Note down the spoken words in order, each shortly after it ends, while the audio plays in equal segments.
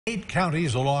8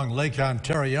 counties along Lake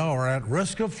Ontario are at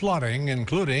risk of flooding,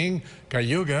 including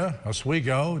Cayuga,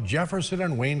 Oswego, Jefferson,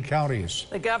 and Wayne counties.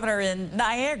 The governor in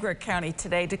Niagara County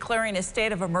today declaring a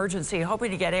state of emergency, hoping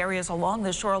to get areas along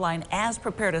the shoreline as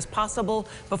prepared as possible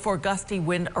before gusty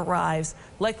wind arrives,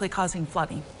 likely causing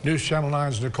flooding. News Channel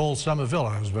 9's Nicole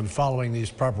Somavilla has been following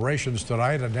these preparations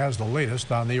tonight and has the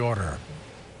latest on the order.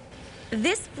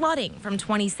 This flooding from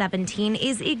 2017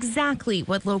 is exactly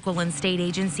what local and state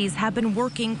agencies have been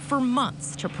working for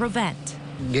months to prevent.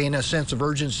 Gain a sense of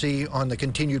urgency on the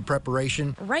continued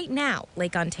preparation. Right now,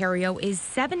 Lake Ontario is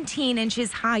 17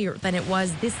 inches higher than it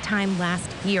was this time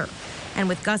last year. And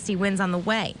with gusty winds on the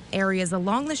way, areas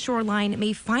along the shoreline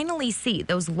may finally see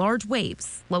those large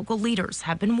waves local leaders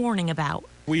have been warning about.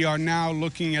 We are now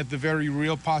looking at the very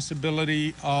real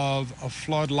possibility of a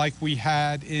flood like we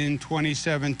had in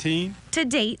 2017. To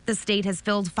date, the state has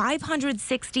filled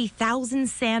 560,000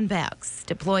 sandbags,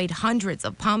 deployed hundreds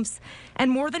of pumps, and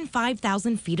more than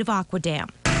 5,000 feet of aquadam.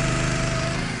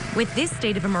 With this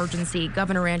state of emergency,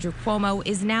 Governor Andrew Cuomo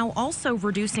is now also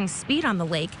reducing speed on the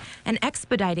lake and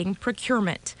expediting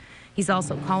procurement. He's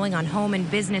also calling on home and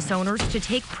business owners to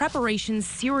take preparations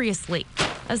seriously,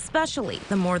 especially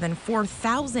the more than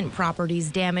 4,000 properties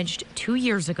damaged 2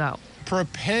 years ago.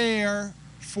 Prepare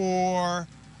for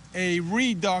a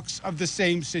redux of the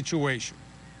same situation.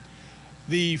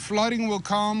 The flooding will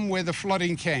come where the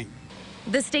flooding came.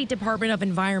 The State Department of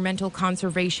Environmental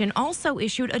Conservation also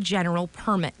issued a general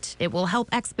permit. It will help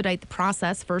expedite the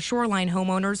process for shoreline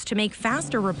homeowners to make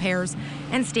faster repairs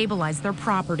and stabilize their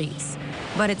properties.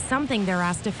 But it's something they're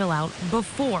asked to fill out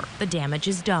before the damage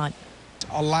is done.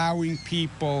 Allowing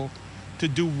people to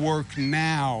do work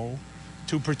now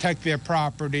to protect their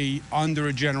property under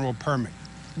a general permit.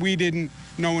 We didn't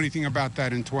know anything about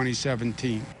that in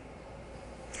 2017.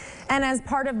 And as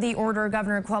part of the order,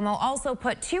 Governor Cuomo also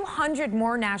put 200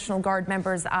 more National Guard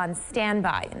members on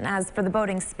standby. And as for the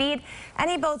boating speed,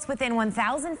 any boats within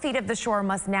 1,000 feet of the shore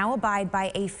must now abide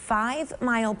by a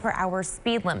 5-mile-per-hour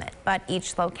speed limit. But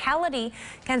each locality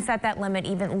can set that limit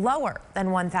even lower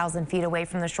than 1,000 feet away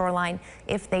from the shoreline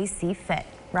if they see fit.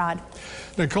 Rod.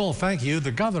 Nicole, thank you.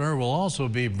 The governor will also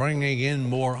be bringing in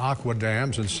more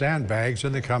aquadams and sandbags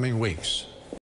in the coming weeks.